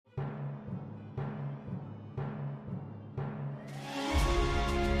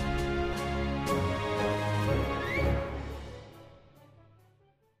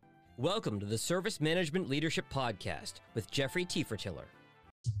Welcome to the Service Management Leadership Podcast with Jeffrey Tiefertiller.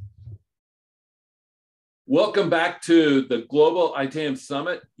 Welcome back to the Global ITAM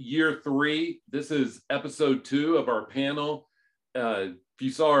Summit, Year 3. This is episode 2 of our panel. If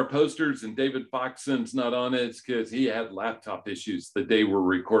you saw our posters and David Foxson's not on it, it's because he had laptop issues the day we're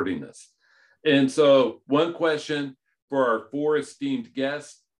recording this. And so one question for our 4 esteemed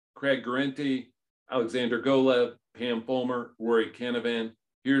guests, Craig Guarente, Alexander Golev, Pam Fulmer, Rory Canavan.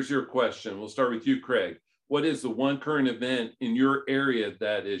 Here's your question. We'll start with you, Craig. What is the one current event in your area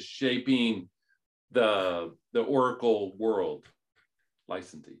that is shaping the Oracle world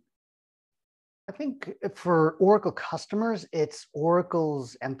licensing? I think for Oracle customers, it's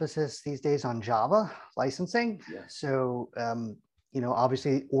Oracle's emphasis these days on Java licensing. Yes. So,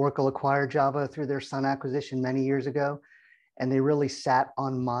 obviously Oracle acquired Java through their Sun acquisition many years ago, and they really sat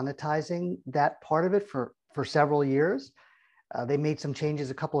on monetizing that part of it for several years. They made some changes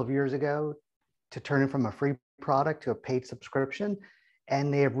a couple of years ago to turn it from a free product to a paid subscription,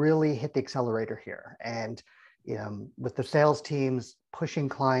 and they have really hit the accelerator here. And with the sales teams pushing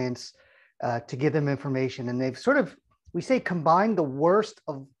clients to give them information, and they've sort of, we say, combined the worst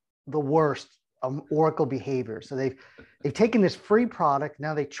of Oracle behavior. So they've taken this free product,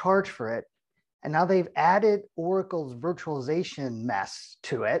 now they charge for it, and now they've added Oracle's virtualization mess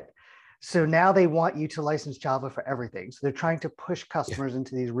to it. So now they want you to license Java for everything. So they're trying to push customers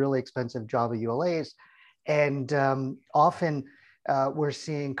into these really expensive Java ULAs. And often we're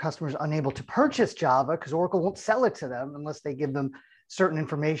seeing customers unable to purchase Java because Oracle won't sell it to them unless they give them certain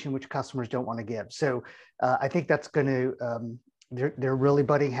information which customers don't want to give. So I think that's going to, they're really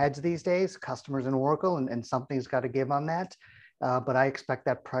butting heads these days, customers and Oracle, and something's got to give on that. But I expect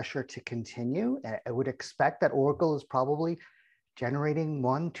that pressure to continue. I would expect that Oracle is probably generating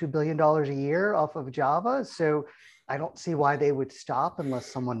 $1-2 billion a year off of Java. So I don't see why they would stop unless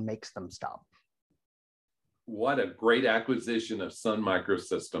someone makes them stop. What a great acquisition of Sun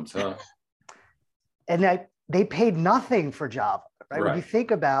Microsystems, huh? And they paid nothing for Java, right? Right. When you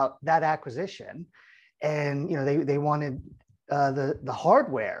think about that acquisition, and they wanted the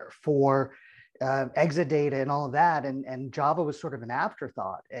hardware for Exadata and all of that, and Java was sort of an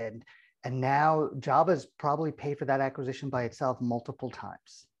afterthought. And now Java's probably paid for that acquisition by itself multiple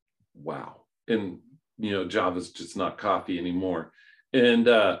times. Wow. And, Java's just not coffee anymore. And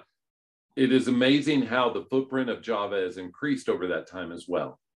it is amazing how the footprint of Java has increased over that time as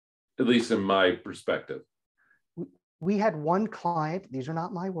well, at least in my perspective. We had one client, these are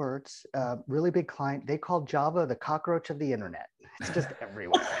not my words, really big client. They called Java the cockroach of the internet. It's just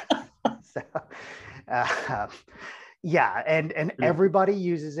everywhere. Yeah, and everybody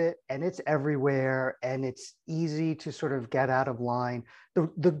uses it, and it's everywhere, and it's easy to sort of get out of line.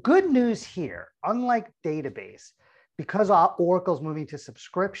 The good news here, unlike database, because Oracle's moving to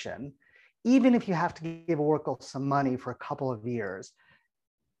subscription, even if you have to give Oracle some money for a couple of years,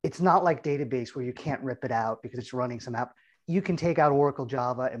 it's not like database where you can't rip it out because it's running some app. You can take out Oracle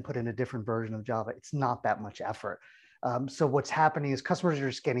Java and put in a different version of Java. It's not that much effort. So what's happening is customers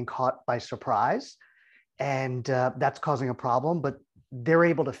are just getting caught by surprise. And that's causing a problem, but they're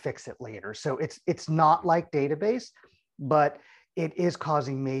able to fix it later. So it's not like database, but it is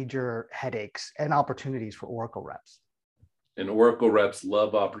causing major headaches and opportunities for Oracle reps. And Oracle reps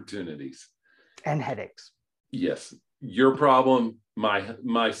love opportunities. And headaches. Yes. Your problem,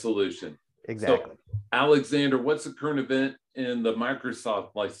 my solution. Exactly. So, Alexander, what's the current event in the Microsoft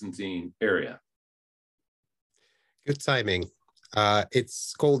licensing area? Good timing.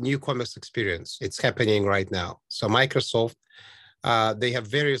 It's called New Commerce Experience. It's happening right now. So Microsoft, they have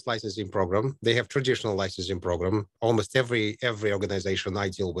various licensing program. They have traditional licensing program. Almost every organization I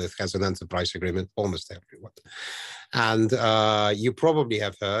deal with has an enterprise agreement, almost everyone. And you probably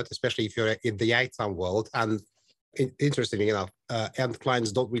have heard, especially if you're in the ITAM world, and interestingly enough, end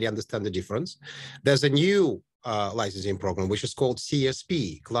clients don't really understand the difference. There's a new licensing program, which is called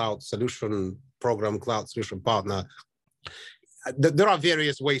CSP, Cloud Solution Program, Cloud Solution Partner. There are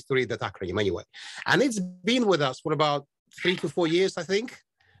various ways to read that acronym anyway. And it's been with us for about 3 to 4 years, I think.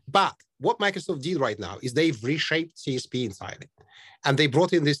 But what Microsoft did right now is they've reshaped CSP entirely. And they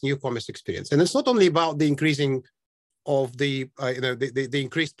brought in this new commerce experience. And it's not only about the increasing of the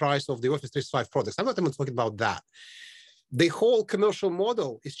increased price of the Office 365 products. I'm not even talking about that. The whole commercial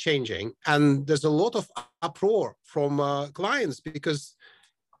model is changing. And there's a lot of uproar from clients because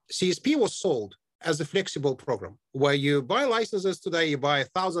CSP was sold as a flexible program where you buy licenses today, you buy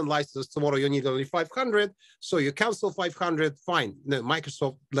 1,000 licenses, tomorrow you need only 500, so you cancel 500, fine. No,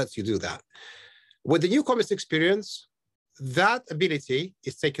 Microsoft lets you do that. With the new commerce experience, that ability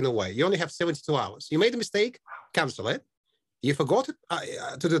is taken away. You only have 72 hours. You made a mistake, cancel it. You forgot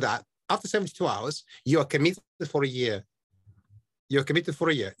to do that, after 72 hours, you are committed for a year. You're committed for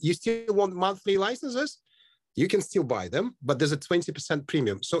a year. You still want monthly licenses? You can still buy them, but there's a 20%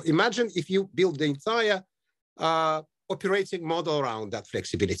 premium. So imagine if you build the entire operating model around that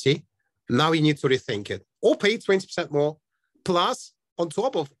flexibility. Now you need to rethink it, or pay 20% more, plus on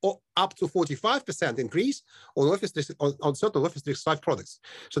top of up to 45% increase on certain Office 365 products.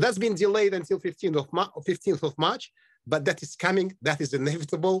 So that's been delayed until 15th of March, but that is coming, that is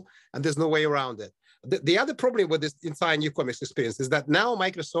inevitable, and there's no way around it. The other problem with this entire new commerce experience is that now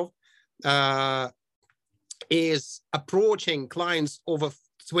Microsoft is approaching clients over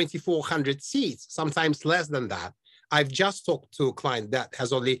 2,400 seats, sometimes less than that. I've just talked to a client that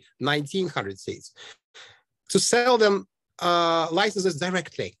has only 1,900 seats, to sell them licenses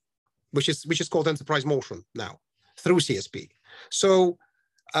directly, which is called Enterprise Motion now, through CSP. So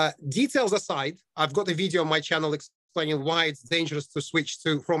details aside, I've got a video on my channel explaining why it's dangerous to switch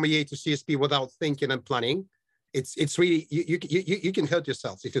from EA to CSP without thinking and planning. It's really, you can hurt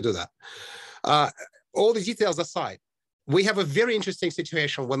yourself if you do that. All the details aside, we have a very interesting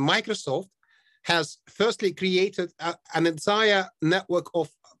situation when Microsoft has firstly created an entire network of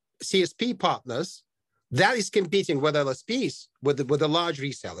CSP partners that is competing with LSPs, with the large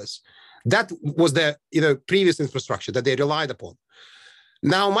resellers. That was their previous infrastructure that they relied upon.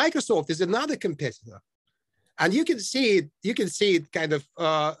 Now Microsoft is another competitor, and you can see it kind of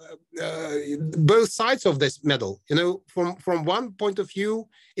both sides of this medal. From one point of view,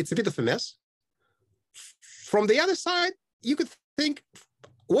 it's a bit of a mess. From the other side, you could think,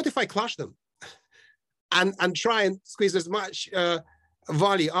 what if I clash them and try and squeeze as much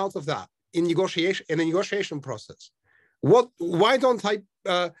value out of that in the negotiation process? Why don't I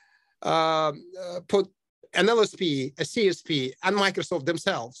put an LSP, a CSP, and Microsoft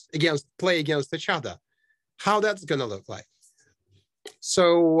themselves play against each other? How that's going to look like?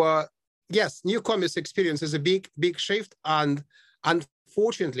 So yes, new commerce experience is a big shift, and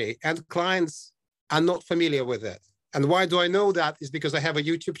unfortunately, end clients are not familiar with it. And why do I know that? Is because I have a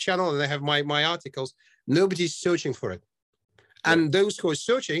YouTube channel and I have my articles. Nobody's searching for it. And those who are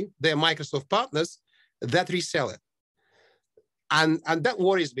searching, they're Microsoft partners that resell it. And that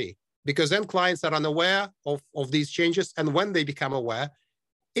worries me, because then clients are unaware of these changes. And when they become aware,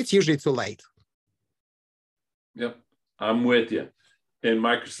 it's usually too late. Yep, I'm with you. And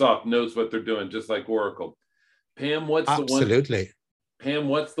Microsoft knows what they're doing, just like Oracle. Pam, what's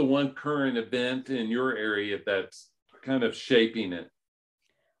the one current event in your area that's kind of shaping it?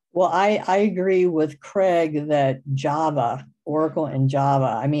 Well, I agree with Craig that Java, Oracle and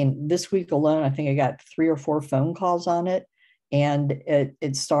Java, I mean, this week alone, I think I got 3 or 4 phone calls on it. And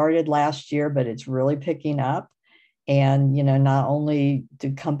it started last year, but it's really picking up. And, not only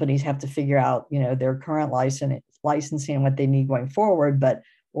do companies have to figure out, their current licensing and what they need going forward, but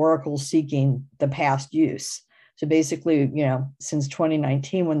Oracle's seeking the past use. So basically, since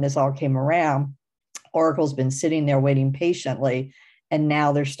 2019, when this all came around, Oracle's been sitting there waiting patiently, and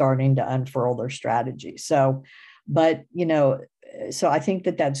now they're starting to unfurl their strategy. So, but, so I think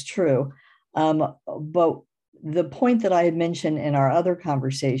that that's true. But the point that I had mentioned in our other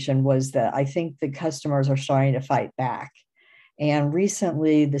conversation was that I think the customers are starting to fight back. And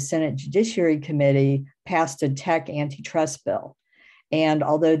recently, the Senate Judiciary Committee passed a tech antitrust bill. And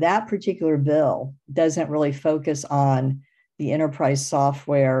although that particular bill doesn't really focus on the enterprise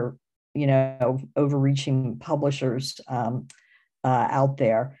software, overreaching publishers out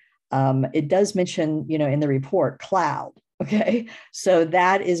there, it does mention, in the report, cloud. Okay, so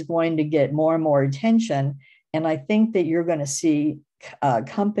that is going to get more and more attention. And I think that you're going to see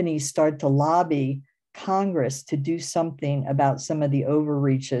companies start to lobby Congress to do something about some of the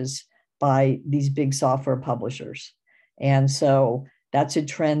overreaches by these big software publishers. And so that's a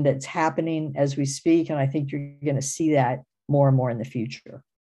trend that's happening as we speak. And I think you're going to see that more and more in the future.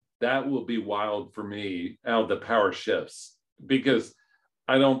 That will be wild for me, how the power shifts, because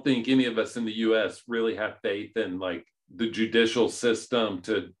I don't think any of us in the US really have faith in the judicial system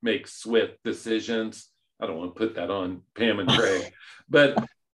to make swift decisions. I don't want to put that on Pam and Craig, but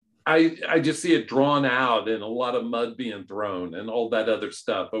I just see it drawn out and a lot of mud being thrown and all that other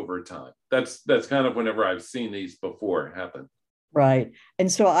stuff over time. That's kind of whenever I've seen these before happen. Right.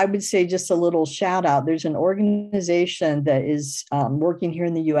 And so I would say just a little shout out. There's an organization that is working here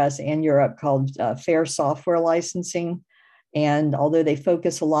in the US and Europe called Fair Software Licensing. And although they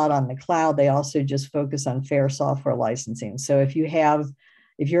focus a lot on the cloud, they also just focus on fair software licensing. So if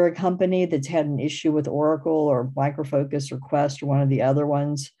you're a company that's had an issue with Oracle or Micro Focus or Quest or one of the other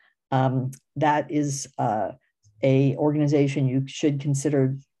ones, that is a organization you should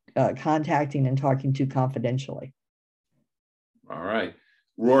consider contacting and talking to confidentially. All right.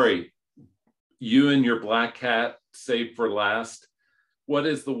 Rory, you and your black hat saved for last. What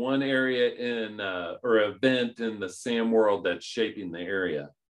is the one area in or event in the SAM world that's shaping the area,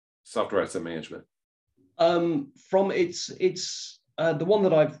 software asset management? From it's the one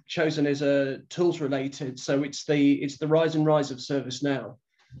that I've chosen is tools related. So it's the rise and rise of ServiceNow.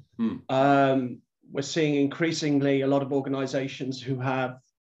 We're seeing increasingly a lot of organizations who have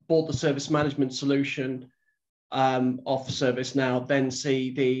bought the service management solution off ServiceNow, then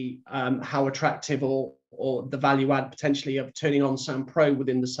see the how attractive or the value add potentially of turning on SAM Pro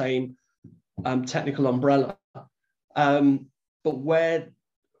within the same technical umbrella. But where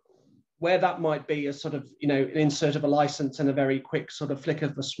that might be a sort of, an insert of a license and a very quick sort of flick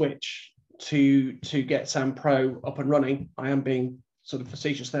of the switch to get SAM Pro up and running. I am being sort of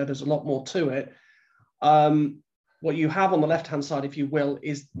facetious there. There's a lot more to it. What you have on the left-hand side, if you will,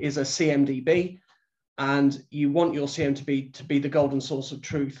 is a CMDB, and you want your CM to be the golden source of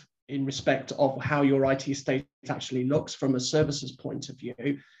truth in respect of how your IT estate actually looks from a services point of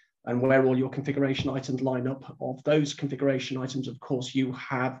view, and where all your configuration items line up. Of those configuration items, of course, you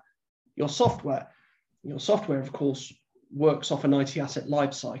have your software. Your software, of course, works off an IT asset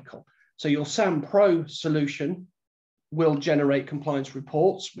lifecycle. So your SAM Pro solution will generate compliance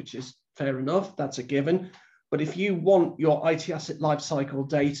reports, which is fair enough, that's a given. But if you want your IT asset lifecycle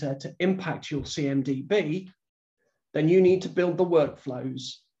data to impact your CMDB, then you need to build the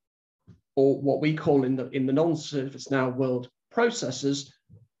workflows, or what we call in the non-ServiceNow world, processes,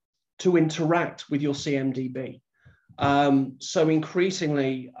 to interact with your CMDB. So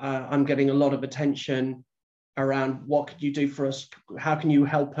increasingly, I'm getting a lot of attention around what could you do for us? How can you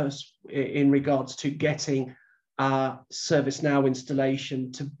help us in regards to getting ServiceNow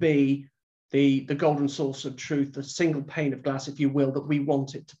installation to be the golden source of truth, the single pane of glass, if you will, that we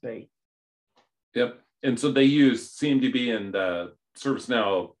want it to be. Yep. And so they use CMDB and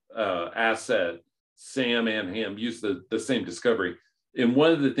ServiceNow asset, SAM and HAM use the same discovery. And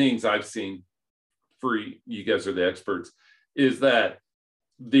one of the things I've seen, for you guys are the experts, is that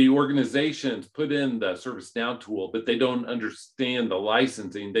the organizations put in the ServiceNow tool, but they don't understand the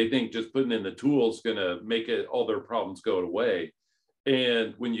licensing. They think just putting in the tool is going to make all their problems go away.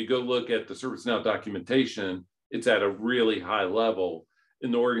 And when you go look at the ServiceNow documentation, it's at a really high level,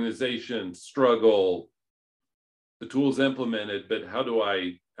 and the organization struggle. The tool's implemented, but how do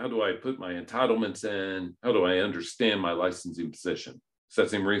I put my entitlements in? How do I understand my licensing position? Does that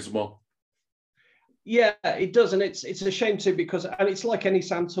seem reasonable? Yeah, it does, and it's a shame too, because it's like any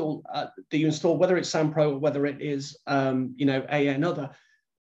SAM tool that you install, whether it's SAM Pro or whether it is another,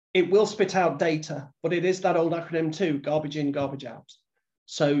 it will spit out data, but it is that old acronym too: garbage in, garbage out.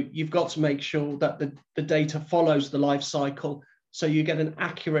 So you've got to make sure that the data follows the life cycle, so you get an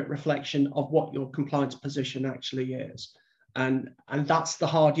accurate reflection of what your compliance position actually is, and that's the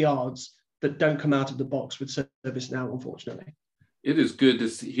hard yards that don't come out of the box with ServiceNow, unfortunately. It is good to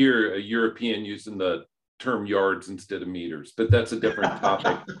hear a European using the term yards instead of meters, but that's a different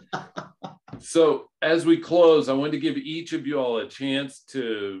topic. So as we close, I wanted to give each of you all a chance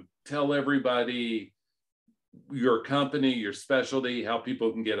to tell everybody your company, your specialty, how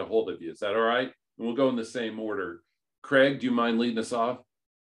people can get a hold of you. Is that all right? And we'll go in the same order. Craig, do you mind leading us off?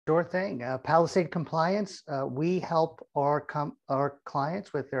 Sure thing. Palisade Compliance, we help our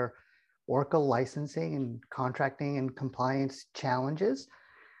clients with their Oracle licensing and contracting and compliance challenges.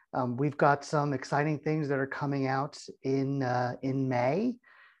 We've got some exciting things that are coming out in May.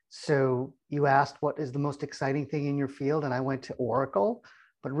 So you asked what is the most exciting thing in your field, and I went to Oracle.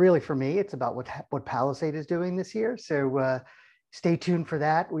 But really, for me, it's about what Palisade is doing this year. So stay tuned for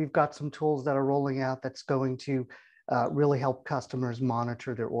that. We've got some tools that are rolling out that's going to really help customers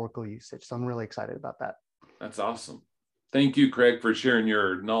monitor their Oracle usage. So I'm really excited about that. That's awesome. Thank you, Craig, for sharing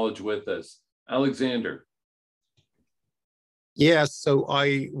your knowledge with us. Alexander. Yes, so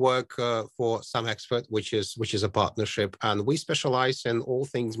I work for SAMexpert, which is a partnership, and we specialize in all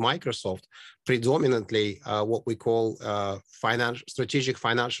things Microsoft, predominantly what we call strategic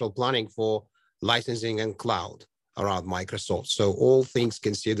financial planning for licensing and cloud around Microsoft. So all things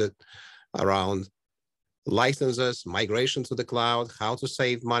considered around licenses, migration to the cloud, how to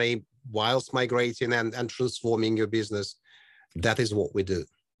save money whilst migrating and transforming your business. That is what we do.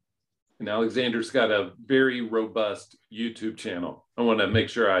 And Alexander's got a very robust YouTube channel. I want to make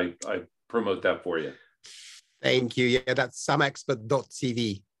sure I promote that for you. Thank you. Yeah, that's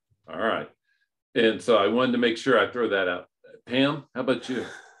samexpert.tv. All right. And so I wanted to make sure I throw that out. Pam, how about you?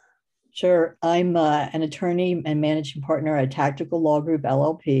 Sure. I'm an attorney and managing partner at Tactical Law Group,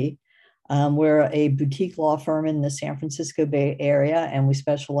 LLP. We're a boutique law firm in the San Francisco Bay Area, and we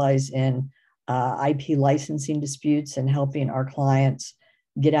specialize in IP licensing disputes and helping our clients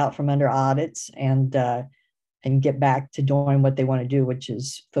get out from under audits and get back to doing what they want to do, which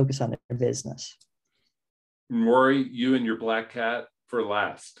is focus on their business. Rory, you and your black cat for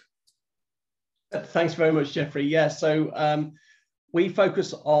last. Thanks very much, Jeffrey. Yeah, so we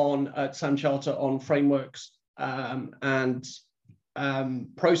focus on at Sam Charter on frameworks and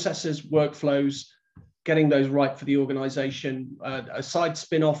processes, workflows, getting those right for the organization. A side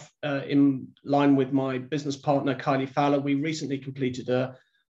spin-off in line with my business partner, Kylie Fowler, we recently completed a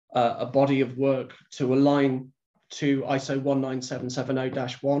body of work to align to ISO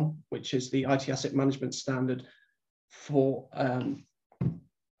 19770-1, which is the IT asset management standard for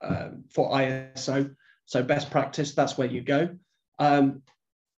ISO. So best practice, that's where you go. And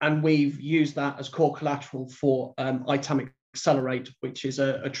we've used that as core collateral for ITAM Accelerate, which is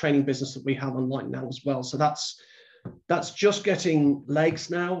a training business that we have online now as well. So that's just getting legs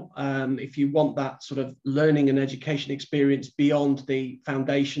now. If you want that sort of learning and education experience beyond the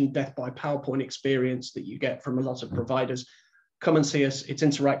foundation death by PowerPoint experience that you get from a lot of providers, come and see us. It's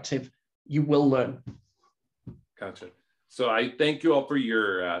interactive. You will learn. Gotcha. So I thank you all for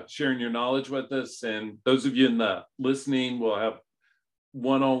your sharing your knowledge with us. And those of you in the listening will have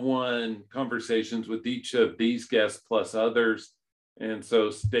one-on-one conversations with each of these guests plus others. And so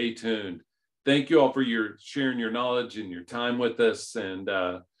stay tuned. Thank you all for your sharing your knowledge and your time with us and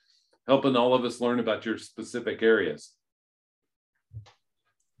helping all of us learn about your specific areas.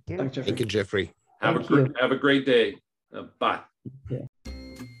 Thank you, Jeffrey. Thank you, Jeffrey. Have a great day. Bye. Yeah.